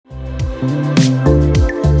Okay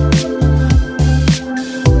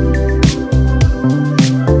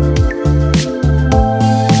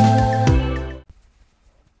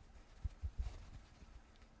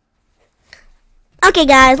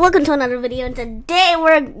guys, welcome to another video, and today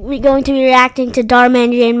we're going to be reacting to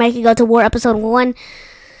Darman, Jay, and Mikey Go to War episode 1.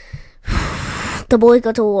 The boys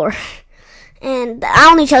go to war. And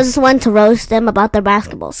I only chose this one to roast them about their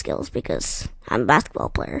basketball skills because I'm a basketball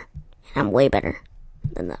player and I'm way better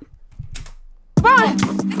than them.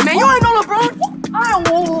 LeBron! Man, you ain't no LeBron! I don't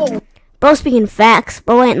know. Bro, speaking facts,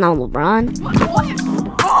 bro ain't no LeBron. What?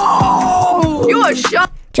 Oh! You a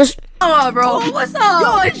shut up, bro. Oh, what's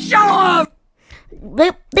up? You a shut up!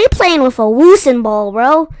 They playing with a loosened ball,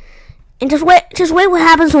 bro. And just wait what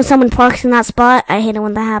happens when someone parks in that spot. I hate it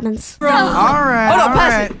when that happens. Bro.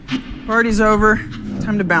 Alright. Party's over.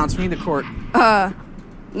 Time to bounce. We need the court.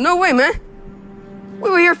 No way, man. We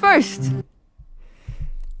were here first.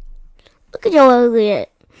 Look at your ugly.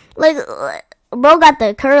 Like, bro got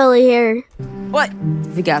the curly hair. What?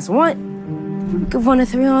 If you guys want, we could run a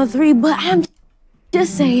 3-on-3, but I'm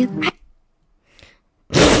just saying.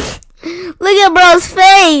 Look at bro's face.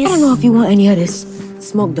 I don't know if you want any of this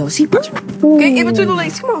smoke, though. See, bro. Okay, in between the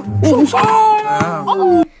legs. Come on.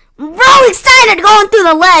 Oh. Bro, excited going through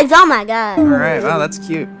the legs. Oh my god. Alright, wow, that's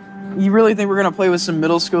cute. You really think we're gonna play with some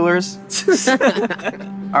middle schoolers?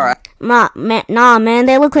 Alright. Nah, man,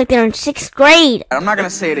 they look like they're in 6th grade. I'm not gonna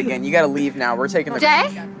say it again. You gotta leave now. We're taking the...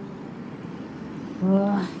 Jay?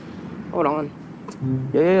 Hold on.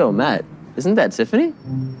 Yo, Matt. Isn't that Tiffany?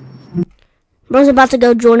 Bro's about to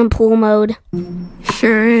go Jordan Poole mode.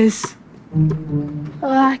 Sure is.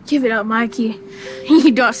 Give it up, Mikey.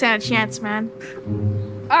 You don't stand a chance, man.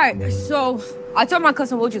 Alright, so I told my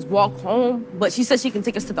cousin we'll just walk home, but she said she can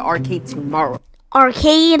take us to the arcade tomorrow.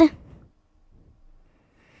 Arcade?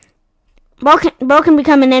 Bro can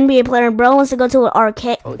become an NBA player. Bro wants to go to an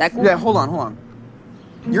arcade. Oh, that cool? Yeah, hold on.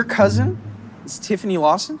 Your cousin is Tiffany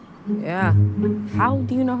Lawson? Yeah. How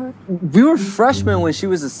do you know her? We were freshmen when she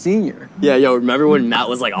was a senior. Yeah, yo, remember when Matt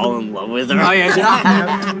was like all in love with her? Oh,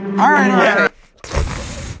 yeah. Alright.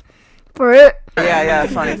 For it? Yeah,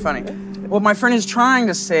 funny. What my friend is trying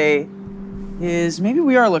to say is maybe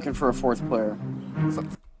we are looking for a 4th player.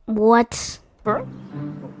 What?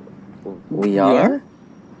 We are?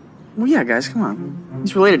 Well, yeah, guys, come on.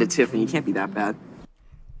 He's related to Tiffany. He can't be that bad.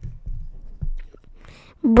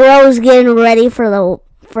 Bro's getting ready for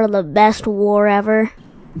the best war ever.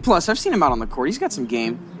 Plus, I've seen him out on the court. He's got some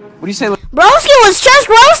game. What do you say, Broski was just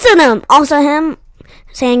roasting him. Also him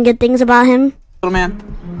saying good things about him. little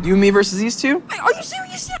man? You and me versus these two? Wait, are you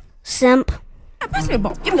serious? Simp. Pass me the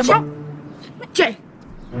ball. Give me the ball. Jay.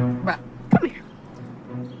 Bro, come here.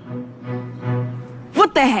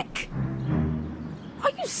 What the heck? Are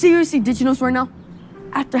you seriously ditching us right now?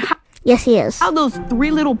 After Yes, he is. how those 3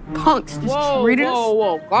 little punks just treated us?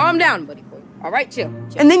 Whoa. Calm down, buddy. All right, chill.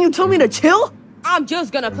 And then you told me to chill? I'm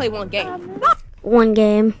just gonna play one game. One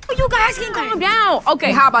game. You guys can Calm down.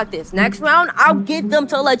 Okay, how about this? Next round, I'll get them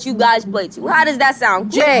to let you guys play too. How does that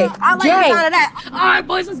sound? Jay, I like the sound of that. All right,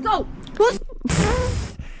 boys, let's go. Who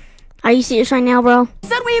Are you serious right now, bro?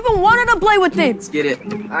 said we even wanted to play with them? Let's get it.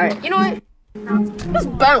 All right, you know what? Let's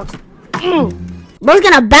bounce. Bro's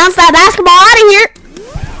gonna bounce that basketball out of here.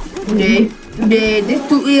 Yeah, this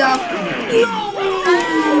too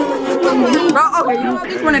Bro, okay, you know what?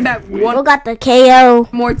 Just run it back one Bro got the KO.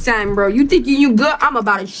 more time, bro. You thinking you good? I'm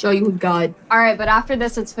about to show you who's God. All right, but after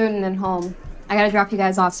this, it's food and then home. I gotta drop you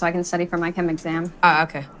guys off so I can study for my chem exam.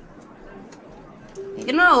 Okay.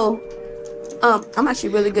 You know, I'm actually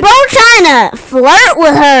really good Bro trying to flirt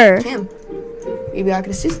with her. at him. Maybe I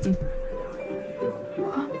could assist you.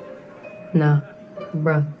 Nah,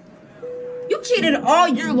 bro. You cheated all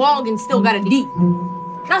year long and still got a D.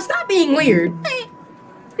 Now stop being weird.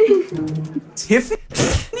 Tiffany?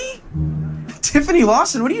 Tiffany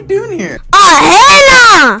Lawson, what are you doing here?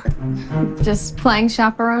 Oh, Hannah! Just playing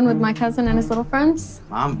chaperone with my cousin and his little friends.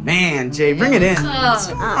 My man, Jay, bring it in. What's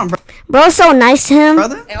going on, bro? Bro's so nice to him.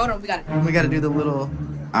 Brother? Hey, hold on, we got it. We gotta do the little...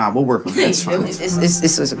 we'll work on it. It's fine. It's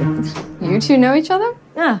You two know each other?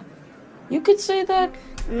 Yeah. You could say that.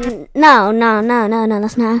 No,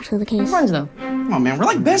 that's not actually the case. Friends, though. Come on, man, we're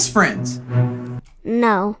like best friends.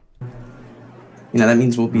 No. You know, that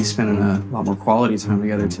means we'll be spending a lot more quality time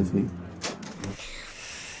together, Tiffany.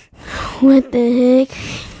 What the heck?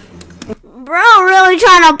 Bro really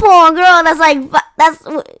trying to pull a girl that's like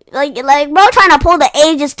bro trying to pull the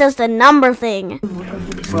age is just a number thing.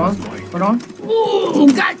 Hold on.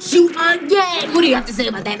 Ooh, got you again. What do you have to say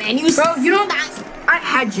about that, man? Bro, you know that. I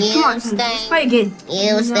had you. Come on, let's play again.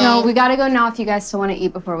 No, we gotta go now if you guys still want to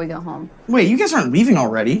eat before we go home. Wait, you guys aren't leaving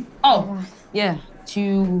already? Oh, yeah,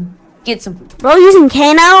 to get some food. Bro, using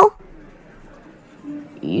Kano?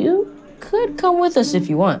 You could come with us if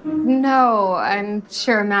you want. No, I'm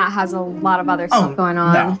sure Matt has a lot of other stuff going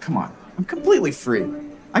on. No, come on. I'm completely free.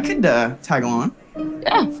 I could tag along.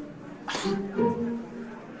 Yeah.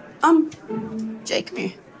 Jay, come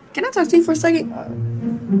here. Can I talk to you for a second?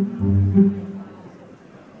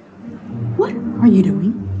 What are you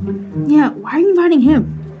doing? Yeah, why are you inviting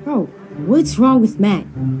him? Bro, what's wrong with Matt?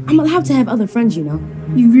 I'm allowed to have other friends, you know?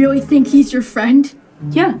 You really think he's your friend?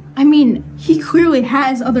 Yeah, I mean, he clearly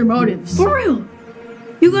has other motives. For real?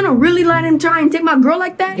 You gonna really let him try and take my girl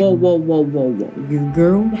like that? Whoa. Your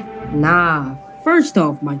girl? Nah. First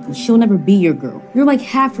off, Mikey, she'll never be your girl. You're like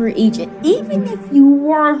half her age, and even if you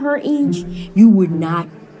were her age, you would not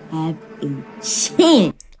have a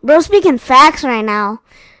chance. Bro, speaking facts right now.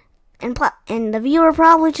 And the viewer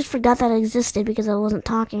probably just forgot that it existed because I wasn't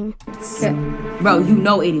talking. Bro, you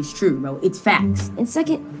know it is true, bro. It's facts. And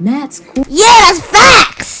second, Matt's cool. Yeah, that's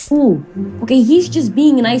facts! Cool. Okay, he's just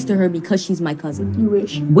being nice to her because she's my cousin. You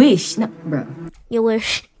wish. Wish? No, bro. You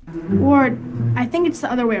wish. Or, I think it's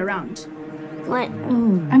the other way around. What?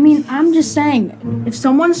 I mean, I'm just saying, if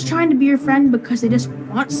someone's trying to be your friend because they just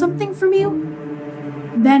want something from you,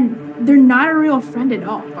 then they're not a real friend at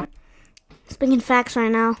all. Speaking facts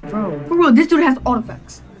right now. Bro. For real, this dude has all the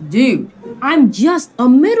facts. Dude, I'm just a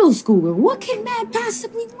middle schooler. What can Matt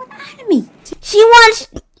possibly want out of me? She wants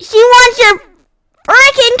your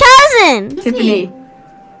freaking cousin! Tiffany.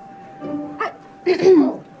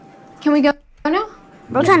 Can we go now?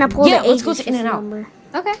 Bro, trying to pull Yeah, the let's go agency to In-N-Out. number.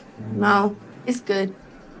 Okay. No, it's good.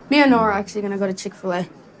 Me and Nora are actually gonna go to Chick-fil-A.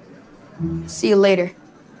 See you later.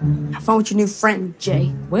 Have fun with your new friend, Jay.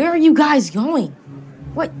 Where are you guys going?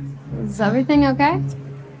 What? Is everything okay?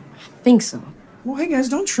 Think so. Well, hey guys,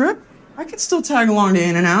 don't trip. I could still tag along to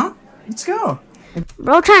In-N-Out. Let's go.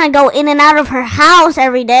 Bro, trying to go in and out of her house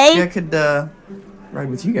every day. Yeah, I could ride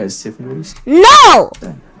with you guys, Tiffany. What do you say? No!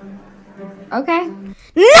 Okay.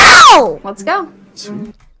 No! Let's go.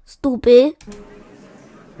 Stupid.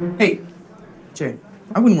 Hey, Jay,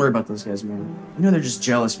 I wouldn't worry about those guys, man. You know they're just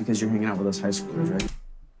jealous because you're hanging out with us high schoolers, right?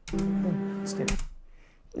 Let's get it.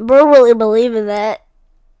 Bro really believe in that.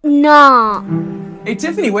 Nah. Hey,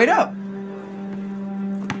 Tiffany, wait up.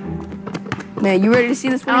 Man, you ready to see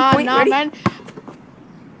this one point? Nah, Ready? man.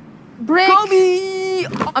 Brick. Kobe!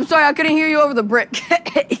 I'm sorry, I couldn't hear you over the brick.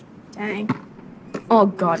 Dang. Oh,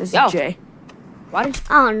 God, it's Yo. Jay. Why did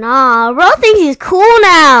Oh, nah. Bro thinks he's cool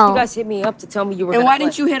now. you guys hit me up to tell me you were And gonna why play?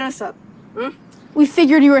 didn't you hit us up? We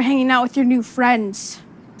figured you were hanging out with your new friends.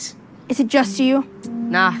 Is it just you?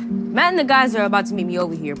 Nah, Matt and the guys are about to meet me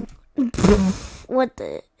over here. What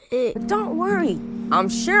the? Don't worry. I'm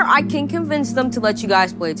sure I can convince them to let you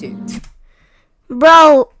guys play too.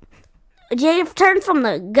 Bro, Jay turned from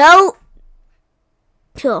the goat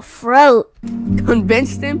to a throat.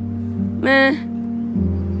 Convinced him?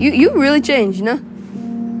 Man, you really changed, you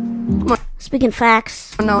know? Speaking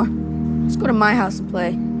facts. Oh, no. Let's go to my house and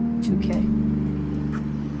play 2K.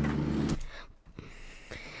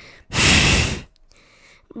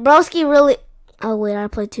 Broski really... Oh, wait, I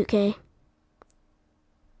play 2K.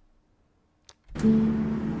 I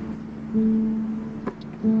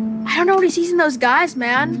don't know what he sees in those guys,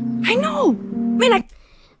 man. I know! Man, I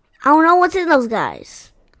I don't know what's in those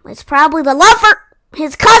guys. It's probably the lover,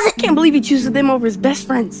 his cousin. can't believe he chooses them over his best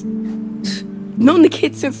friends. Known the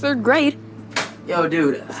kid since 3rd grade. Yo,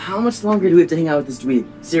 dude, how much longer do we have to hang out with this dweeb?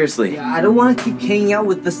 Seriously, I don't want to keep hanging out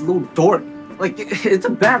with this little dork. Like, it's a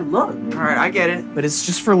bad look. All right, I get it, but it's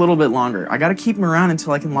just for a little bit longer. I gotta keep him around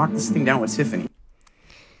until I can lock this thing down with Tiffany.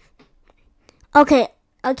 Okay,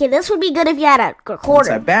 this would be good if you had a Once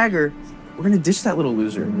recorder. I bag her, we're gonna ditch that little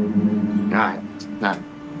loser. Alright.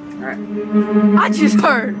 I just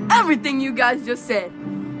heard everything you guys just said.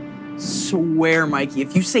 Swear, Mikey,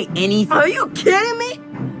 if you say anything... Are you kidding me?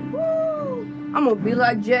 Woo. I'm gonna be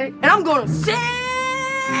like Jay, and I'm gonna sing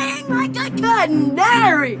like a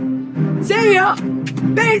canary. See ya,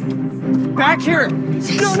 peace. Back here!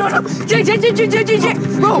 No. Jay.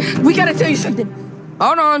 Bro, we gotta tell you something.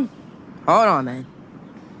 Hold on, man.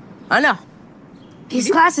 I know.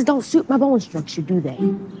 These classes don't suit my bone structure, do they?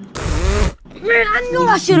 Man, I knew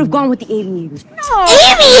I should have gone with the aviators.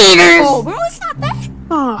 Aviators! Oh, bro, it's not that.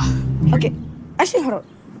 Oh, okay. Actually, hold on.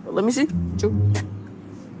 Let me see. 2.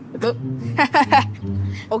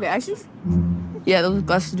 Okay, actually. Yeah, those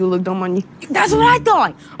glasses do look dumb on you. That's what I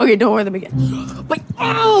thought. Okay, don't wear them again. But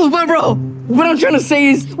bro, what I'm trying to say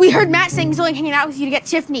is, We heard Matt saying he's only hanging out with you to get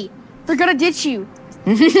Tiffany. They're gonna ditch you.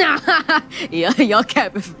 Yeah, y'all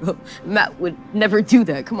capping. Matt would never do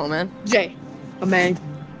that. Come on, man. Jay, my man.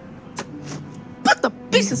 Put the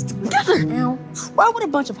pieces together. Now, why would a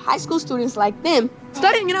bunch of high school students like them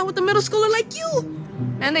start hanging out with a middle schooler like you?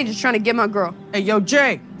 Man, they just trying to get my girl. Hey, yo,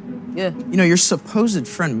 Jay. Yeah. You know, your supposed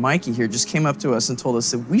friend Mikey here just came up to us and told us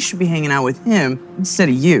that we should be hanging out with him instead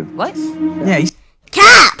of you. What? Yeah, he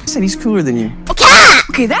Cap! said he's cooler than you. Cap!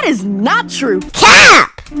 Okay, that is not true.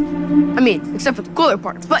 Cap! I mean, except for the cooler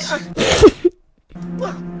parts, but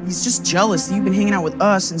He's just jealous that you've been hanging out with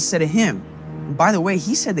us instead of him. And by the way,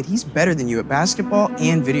 he said that he's better than you at basketball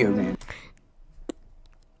and video games.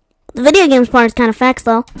 The video games part is kind of facts,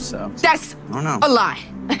 though. So, that's I don't know. a lie.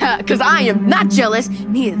 Because I am not jealous,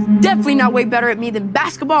 and he is definitely not way better at me than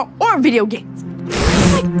basketball or video games.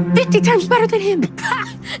 I'm like 50 times better than him.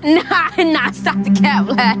 Nah, stop the cat,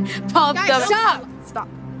 lad. Pumped Guys, up. stop.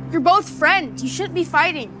 You're both friends. You shouldn't be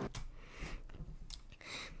fighting.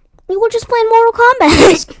 We were just playing Mortal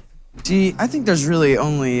Kombat. See, I think there's really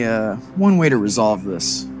only one way to resolve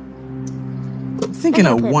this. I'm thinking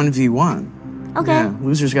a 1v1. Okay. Yeah,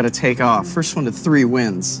 losers got to take off. First one to 3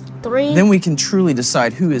 wins. 3? Then we can truly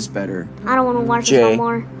decide who is better. I don't want to watch this Jay. no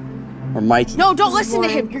more. Or Mikey. No, don't listen to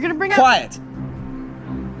him. You're going to bring up... Quiet.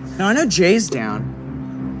 Now, I know Jay's down.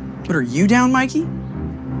 But are you down, Mikey?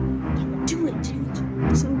 Do it.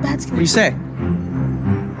 Something bad's What do you say?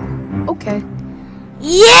 Okay.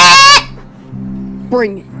 Yeah!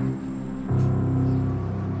 Bring it.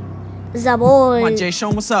 The boy. Come on, Jay, show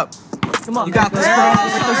him what's up. Come on. You got this, bro.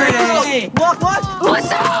 Hey, what?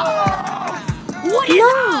 What's up? What is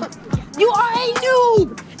up? You are a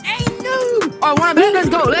noob. A noob. All right, wanna bet? Let's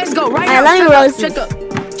go. Let's go right now. Let me roast Check up.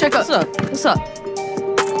 Check up. What's up?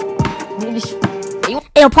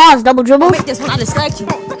 Hey, pause. Double dribble. Make this when I distract you.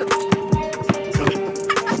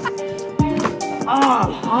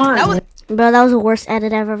 That was Bro, that was the worst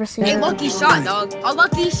edit I've ever seen. a lucky shot, dog. A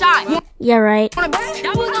lucky shot. Yeah, right. Wanna bet?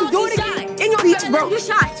 That was a lucky shot. In your ears, bro. Your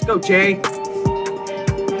shot. Let's go, Jay. Come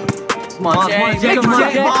on, Jay. Come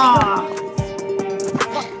on, Jay.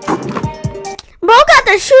 Bro got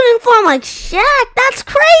the shooting form like Shaq. That's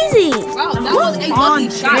crazy. Bro, that was a lucky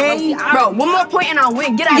shot. Bro, one more point and I'll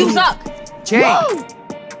win. Get out of here. You suck. Jay.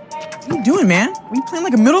 What are you doing, man? Why are you playing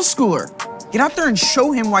like a middle schooler? Get out there and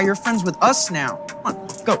show him why you're friends with us now. Come on,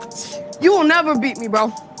 go. You will never beat me,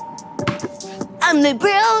 bro. I'm the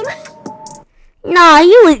brown. Nah,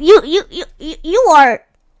 you are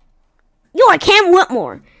Cam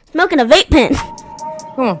Whitmore smoking a vape pen.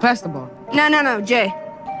 Come on, pass the ball. No, Jay.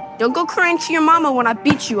 Don't go crying to your mama when I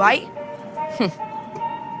beat you, aight?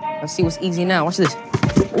 Let's see what's easy now. Watch this.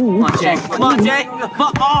 Come on, Jay. Come on, Jay.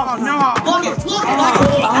 Oh, no.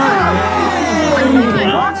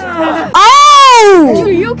 Oh! Dude,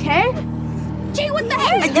 are you okay? Jay, what the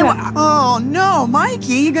heck? Oh, no,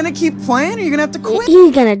 Mikey. You gonna keep playing or you gonna have to quit?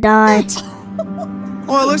 He's gonna die.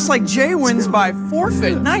 Well, it looks like Jay wins by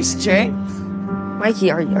forfeit. Nice, Jay. Mikey,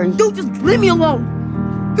 are you? Dude, just leave me alone.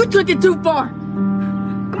 You took it too far.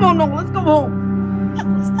 Come on, Noah, let's go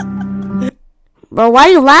home. Bro, why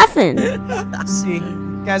are you laughing? See,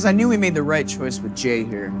 guys, I knew we made the right choice with Jay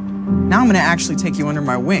here. Now I'm gonna actually take you under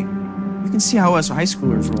my wing. You can see how us high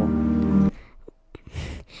schoolers roll.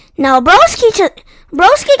 Now, Broski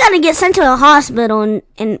gotta get sent to the hospital, and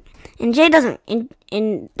Jay doesn't,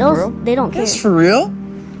 and those they don't care. That's for real?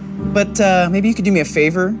 But maybe you could do me a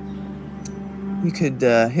favor. You could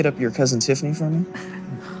hit up your cousin Tiffany for me.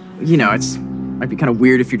 You know, might be kind of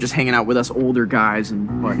weird if you're just hanging out with us older guys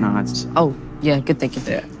and whatnot. Oh, yeah, good thinking.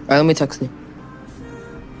 Yeah. All right, let me text you.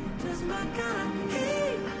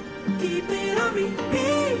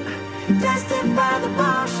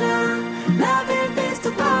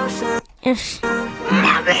 If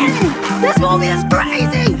This movie is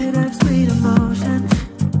crazy.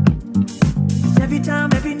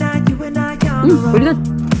 Pretty good.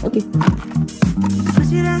 Okay.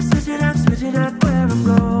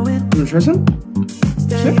 You wanna try some?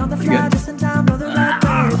 Sure. Pretty good.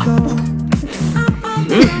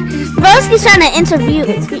 Broski's trying to interview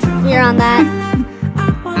here on that.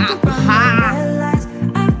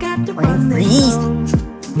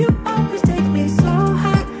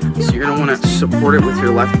 So you're gonna want to support it with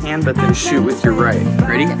your left hand, but then shoot with your right.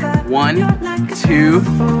 Ready? 1, 2.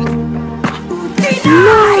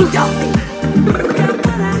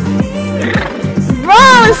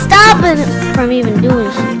 Bro, stop it from even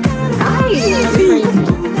doing shit.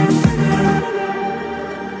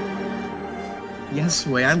 Yes,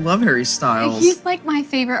 way. I love Harry Styles. He's like my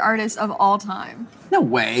favorite artist of all time. No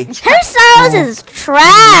way. Harry Styles is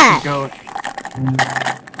trash. Go.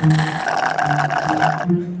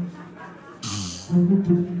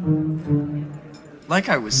 like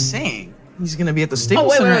I was saying, he's gonna be at the Staples Oh,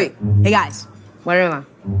 wait, Center. wait, wait. Hey, guys. Where am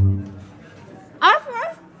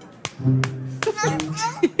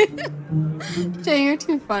Jay, you're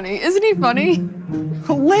too funny. Isn't he funny?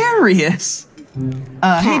 Hilarious.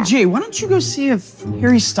 Hey Jay, why don't you go see if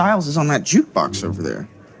Harry Styles is on that jukebox over there?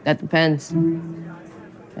 That depends.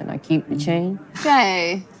 Can I keep the chain?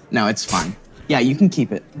 Jay. No, it's fine. Yeah, you can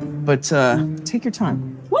keep it, but take your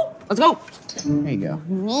time. Woo! Let's go. There you go.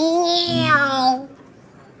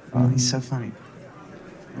 Oh, he's so funny.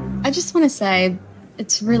 I just want to say,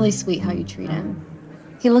 it's really sweet how you treat him.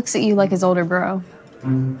 He looks at you like his older bro.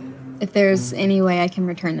 If there's any way I can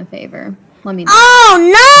return the favor, let me know. Oh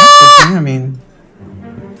That's the no! thing, I mean,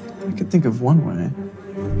 I could think of one way.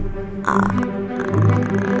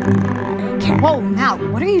 Whoa, Mal,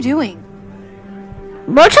 what are you doing?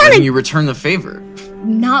 We're trying Letting to. you return the favor.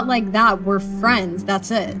 Not like that. We're friends.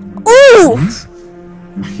 That's it. Ooh!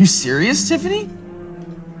 Are you serious, Tiffany?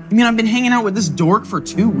 You mean I've been hanging out with this dork for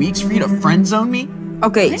 2 weeks for you to friend zone me?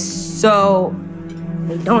 Okay, so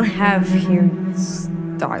they don't have Harry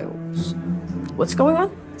Styles. What's going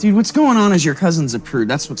on? Dude, what's going on is your cousin's a prude.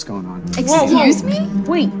 That's what's going on. Excuse me?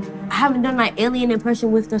 Wait, I haven't done my alien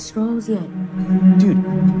impression with the straws yet. Dude,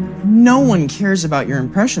 no one cares about your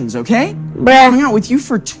impressions, okay? Bruh. Hung out with you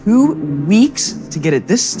for 2 weeks to get at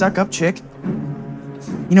this stuck-up chick.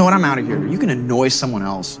 You know what? I'm out of here. You can annoy someone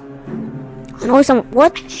else. Annoy someone.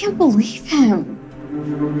 What? I can't believe him.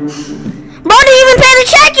 Bro didn't even pay the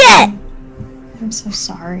check yet! I'm so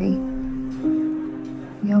sorry.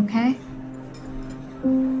 You okay?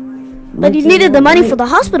 But he needed the money for the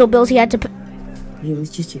hospital bills he had to pay. He was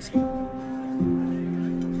just using.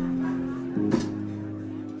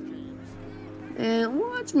 And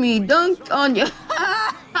watch me dunk on you.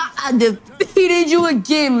 I defeated you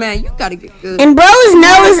again, man. You gotta get good. And bro's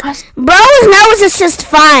nose is just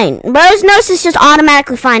fine. Bro's nose is just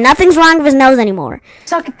automatically fine. Nothing's wrong with his nose anymore.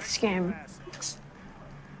 Suck at this game.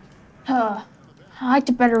 I liked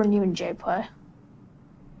it better when you and Jay play.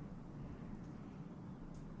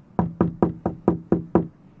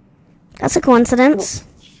 That's a coincidence.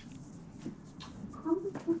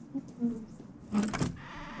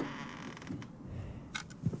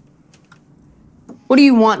 What do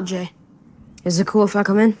you want, Jay? Is it cool if I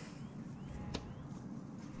come in?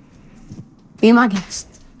 Be my guest.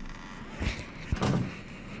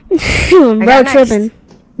 Bro got next. tripping.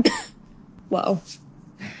 Whoa.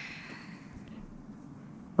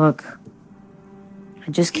 Look,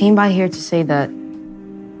 I just came by here to say that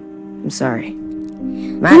I'm sorry.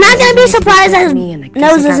 I'm not gonna be surprised that his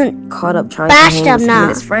nose isn't caught up trying bashed to hang up with now.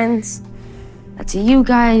 his friends. But to you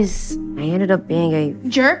guys, I ended up being a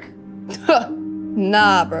Jerk?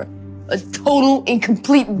 Nah, bro. A total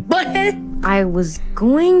incomplete butthead? I was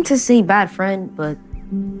going to say bad friend, but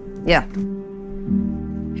yeah.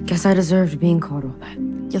 I guess I deserved being called all that.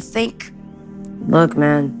 You think? Look,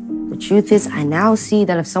 man, the truth is I now see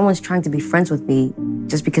that if someone's trying to be friends with me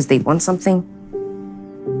just because they want something,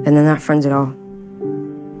 then they're not friends at all.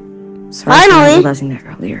 Sorry for not Finally. realizing that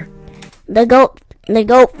earlier. The goat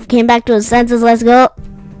came back to his senses. Let's go.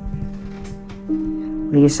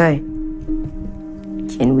 What do you say?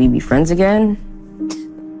 Can we be friends again?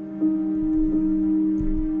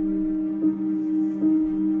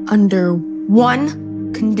 Under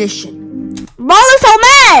one condition. Bro is so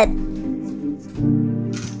mad.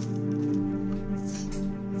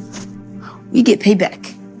 We get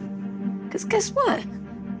payback. Cause guess what?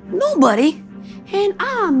 Nobody, and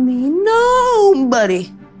I mean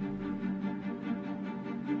nobody,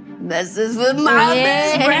 messes with my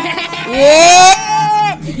best friend. Yeah.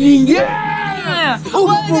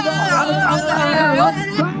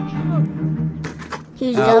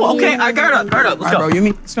 He's Okay, I got it. Let's go. Bro, you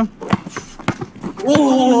mean? Let's go.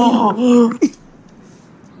 Whoa!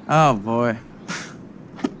 Oh, boy.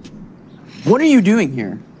 What are you doing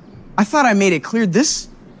here? I thought I made it clear this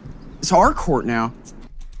is our court now.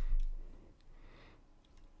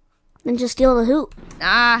 Then just steal the hoop.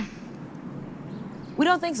 Nah. We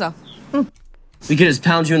don't think so. We could just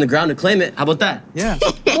pound you in the ground to claim it. How about that? Yeah.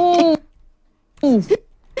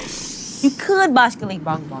 You could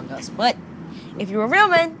basketball bong us, but if you're a real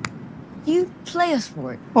man, you play us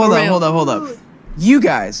for it. Hold up. You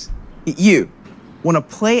guys, you want to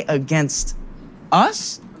play against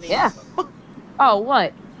us? Yeah. Oh,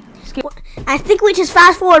 what? I think we just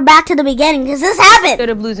fast forward back to the beginning because this happened. Instead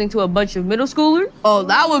of losing to a bunch of middle schoolers? Oh,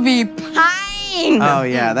 that would be pine. Oh,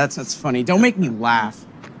 yeah, that's funny. Don't make me laugh.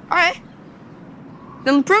 All right.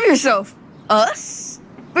 Then prove yourself. Us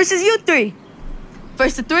versus you three.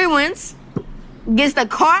 First to three wins gets the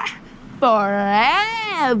car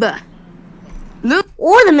forever. Luke.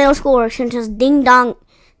 or the middle schoolers can just ding dong,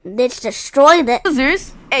 let's destroy the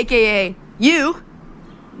Losers, aka you,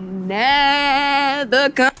 never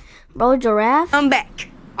bro giraffe. come back.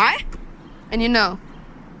 Alright? And you know,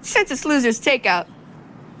 since it's losers takeout,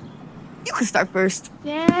 you can start first.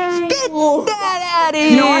 Get that out of here!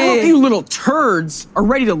 You know, I hope you little turds are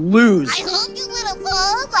ready to lose. I hope you little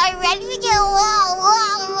fools are ready to get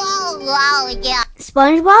wow again.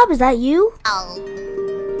 SpongeBob, is that you?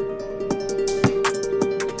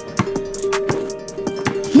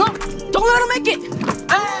 No, don't let him make it!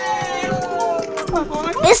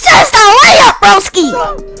 It's just a layup, broski.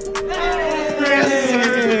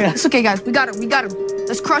 It's okay, guys. We got him.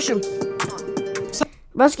 Let's crush him.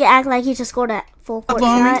 Broski act like he just scored a full court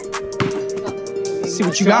Hello, shot. See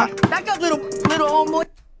what you got. Back up, little homeboy.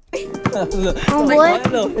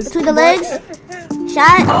 Homeboy, between the legs.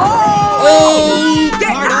 Shot.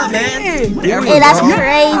 Get out, man! Hey, that's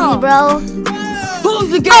crazy, bro. Who's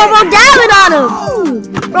the Oh, bro, dabbing on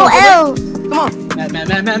him. Bro, L. Come on.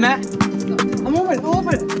 Matt. I'm open.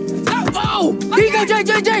 Oh! Here you go,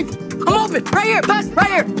 Jay. I'm open. Right here. Pass. Right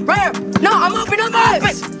here. No, I'm open.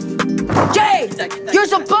 Jay, you're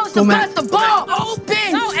supposed to pass the ball.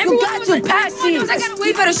 Open. No, you got to pass it. I got a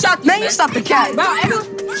way better shot. Man, you stop the cat.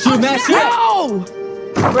 Shoot, Matt. No!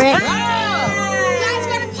 Brick.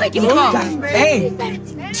 Hey,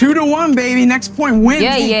 2-1, baby. Next point wins.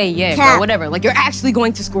 Yeah, Cap. bro. Whatever. Like, you're actually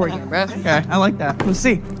going to score here, bro. Okay, I like that. Let's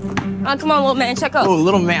see. Come on, little man. Check up. Oh,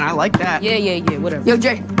 little man, I like that. Yeah, whatever. Yo,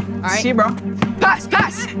 Jay. All right. See you, bro. Pass.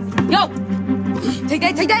 Yo! Take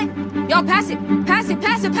that. Yo, pass it.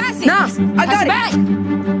 Nah, I got it.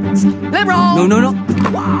 LeBron. No.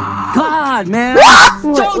 God, man.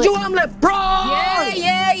 Told you I'm LeBron.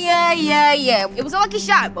 Yeah. It was a lucky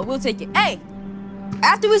shot, but we'll take it. Hey,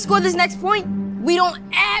 after we score this next point, we don't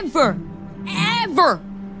ever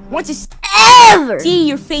want to see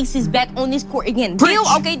your faces back on this court again. Deal?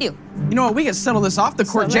 Preach. Okay, deal. You know what? We can settle this off the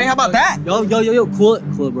court, Jay. How about that? Yo. Cool it,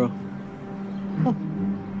 bro.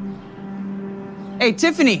 Hey,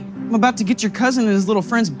 Tiffany, I'm about to get your cousin and his little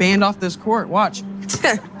friends banned off this court. Watch.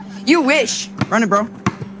 You wish. Run it, bro.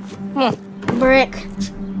 Brick.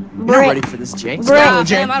 You're not ready for this, Jay. Brick. Go,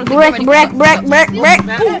 Jay. Brick. Hey,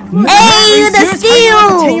 the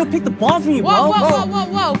steal. You'll pick the ball from you, bro.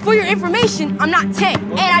 Whoa. For your information, I'm not 10.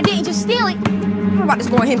 And I didn't just steal it. We're about to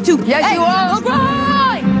score him, too. Yes, Hey, you are.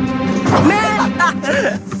 LeBron! Man,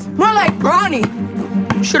 more like Bronny.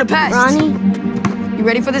 Should have passed. Ronnie, You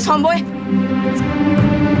ready for this, homeboy?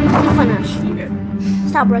 you finish.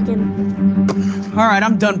 Stop bricking. All right,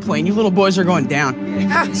 I'm done playing. You little boys are going down.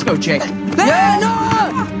 Let's go, Jay. Yeah, no!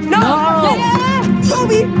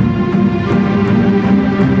 Kobe!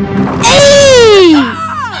 Hey!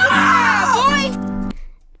 Boy!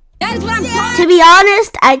 That is what I'm talking To be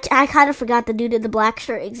honest, I kind of forgot the dude in the black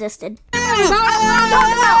shirt existed. Give me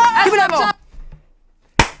that ball.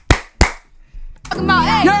 about.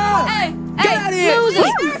 Hey, No! hey, Get out of here!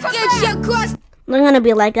 losers! Get your crusty, They're gonna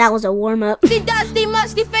be like, that was a warm up. dusty,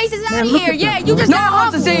 musty faces out of here. Yeah, you just No one got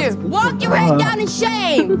wants to see humbled. you. Walk your head down in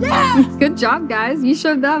shame. Yeah. Good job, guys. You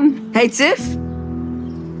showed them. Hey, Tiff.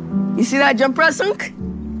 You see that jump press, Hunk?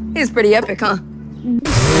 It's pretty epic, huh?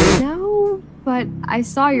 No, but I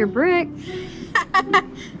saw your brick.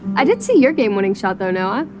 I did see your game-winning shot, though,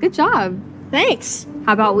 Noah. Good job. Thanks.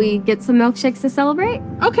 How about we get some milkshakes to celebrate?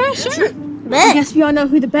 Okay, sure. I Bet. guess we all know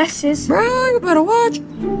who the best is. Bro, you better watch.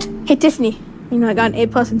 Hey, Tiffany. You know I got an A+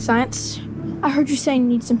 in science. I heard you saying you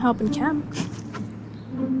need some help in chem.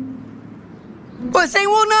 What, saying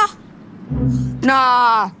what now?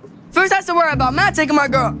 Nah. First has to worry about Matt taking my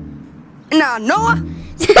girl. Nah, Noah?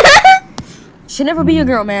 Should never be a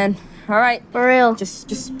girl, man. All right, For real. just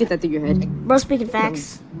get that through your head. Bro, speaking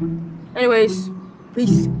facts. Anyways,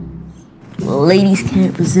 peace. Ladies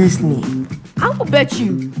can't resist me. I will bet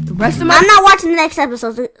you the rest of my I'm not watching the next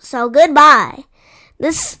episode, so goodbye.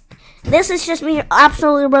 This is just me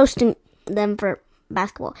absolutely roasting them for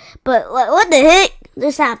basketball. But what the heck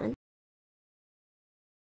just happened?